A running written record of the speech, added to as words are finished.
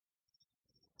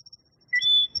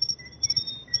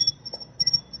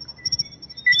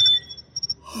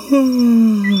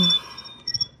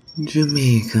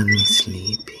Jamaica me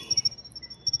sleepy.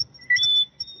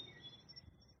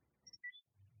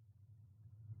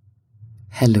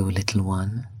 Hello, little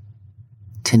one.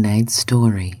 Tonight's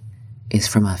story is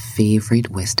from a favorite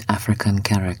West African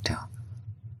character,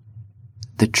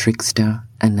 the trickster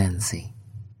Anansi.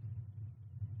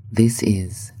 This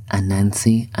is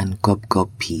Anansi and Gob Gob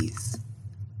Peas.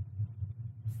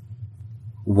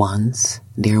 Once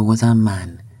there was a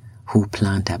man who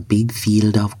planted a big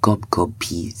field of Gob Gob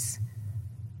Peas.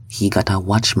 He got a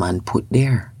watchman put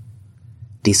there.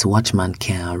 This watchman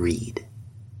can't read.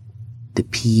 The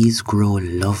peas grow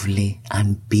lovely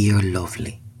and bear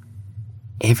lovely.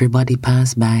 Everybody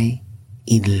pass by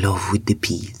in love with the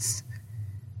peas.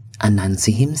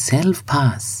 Anansi himself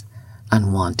pass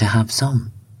and want to have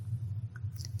some.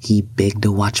 He begged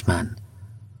the watchman,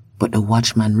 but the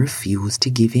watchman refused to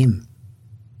give him.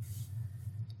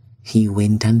 He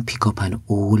went and picked up an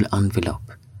old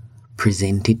envelope,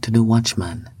 presented to the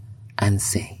watchman, and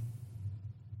said,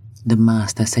 "The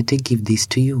master said to give this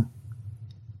to you."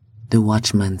 The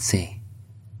watchman said,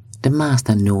 "The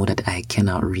master know that I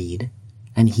cannot read,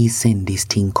 and he sent this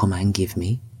thing come and give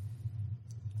me."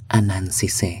 Anansi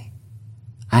said,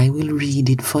 "I will read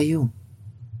it for you."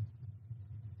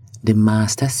 The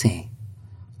master said,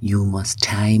 "You must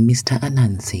tie Mr.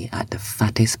 Anansi at the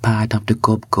fattest part of the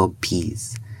Gob Gob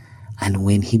Peas, and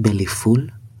when he belly full,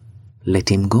 let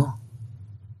him go."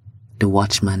 The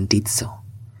watchman did so,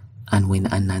 and when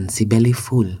Anansi belly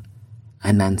full,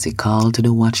 Anansi called to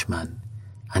the watchman,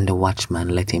 and the watchman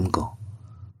let him go.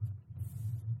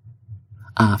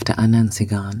 After Anansi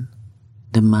gone,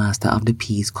 the master of the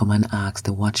peas come and asked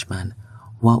the watchman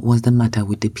what was the matter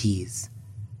with the peas.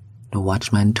 The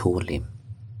watchman told him.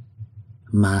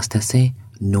 Master say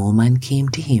no man came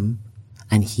to him,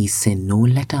 and he sent no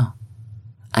letter.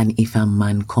 And if a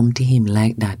man come to him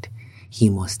like that, he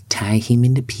must tie him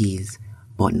in the peas,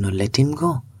 but no let him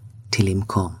go till him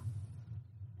come.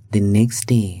 The next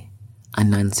day,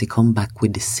 Anansi come back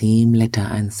with the same letter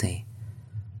and say,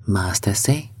 Master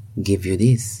say, give you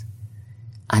this.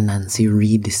 Anansi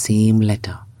read the same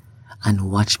letter,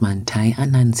 and watchman tie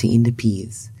Anansi in the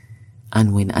peas.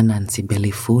 And when Anansi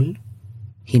belly full,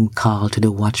 him call to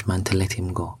the watchman to let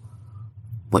him go.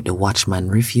 But the watchman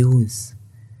refuse.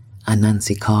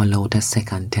 Anansi call out a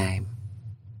second time,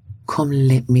 "Come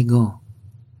let me go."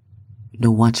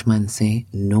 The watchman say,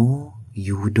 "No,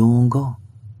 you don't go."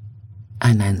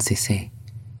 Anansi say,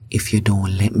 "If you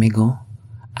don't let me go,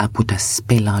 I put a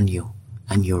spell on you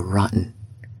and you're rotten."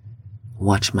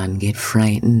 Watchman get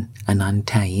frightened and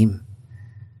untie him.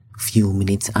 Few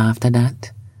minutes after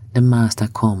that, the master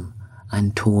come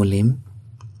and told him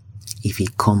if he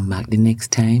come back the next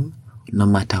time, no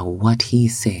matter what he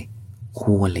say,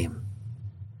 call him.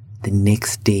 The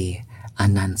next day,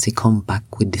 Anansi come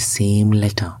back with the same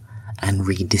letter and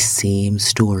read the same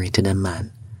story to the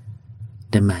man.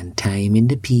 The man tie him in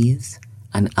the peas,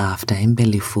 and after him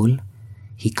belly full,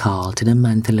 he called to the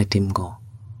man to let him go.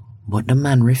 But the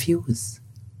man refused.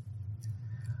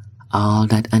 All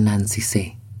that Anansi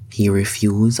say, he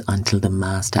refused until the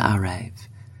master arrive.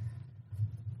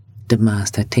 The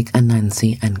master take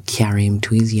Anansi and carry him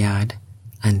to his yard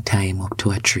and tie him up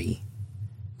to a tree.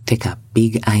 Take a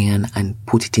big iron and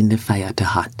put it in the fire to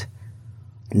hot.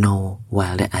 Now,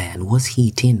 while the iron was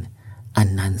heating,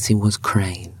 Anansi was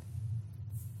crying.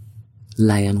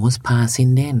 Lion was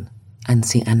passing then and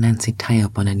see Anansi tie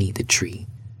up underneath the tree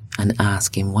and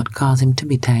ask him what caused him to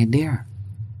be tied there.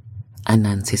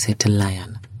 Anansi said to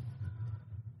Lion,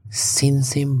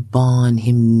 "Since him born,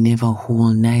 him never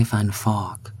hold knife and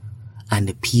fork, and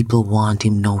the people want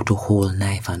him now to hold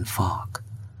knife and fork."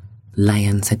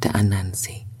 Lion said to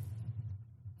Anansi,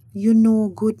 "You know,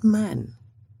 good man,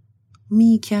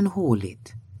 me can hold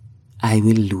it. I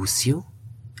will loose you,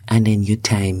 and then you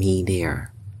tie me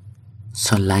there."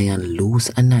 So Lion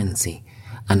loosed Anansi,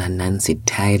 and Anansi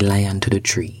tied Lion to the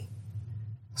tree.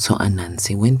 So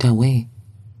Anansi went away,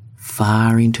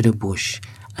 far into the bush,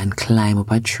 and climbed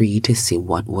up a tree to see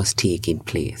what was taking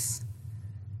place.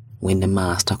 When the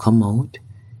master come out,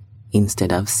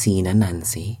 instead of seeing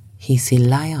Anansi, he see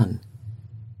Lion.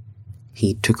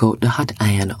 He took out the hot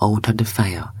iron out of the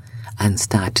fire and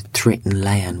started threatening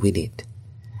Lion with it.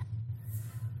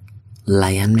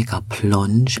 Lion make a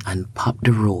plunge and pop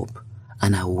the rope,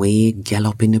 and away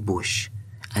gallop in the bush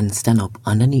and stand up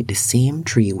underneath the same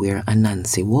tree where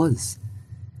Anansi was.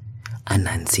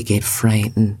 Anansi get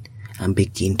frightened and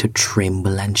begin to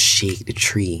tremble and shake the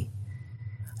tree.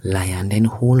 Lion then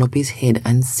hold up his head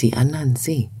and see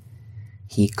Anansi.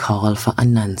 He called for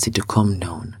Anansi to come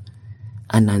down.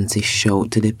 Anansi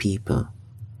shouted to the people,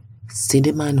 See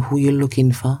the man who you're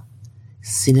looking for?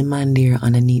 See the man there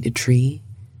underneath the tree?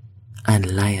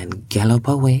 And lion gallop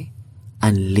away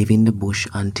and live in the bush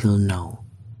until now.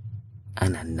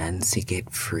 And Anansi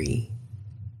get free.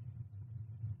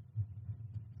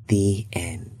 The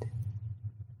end.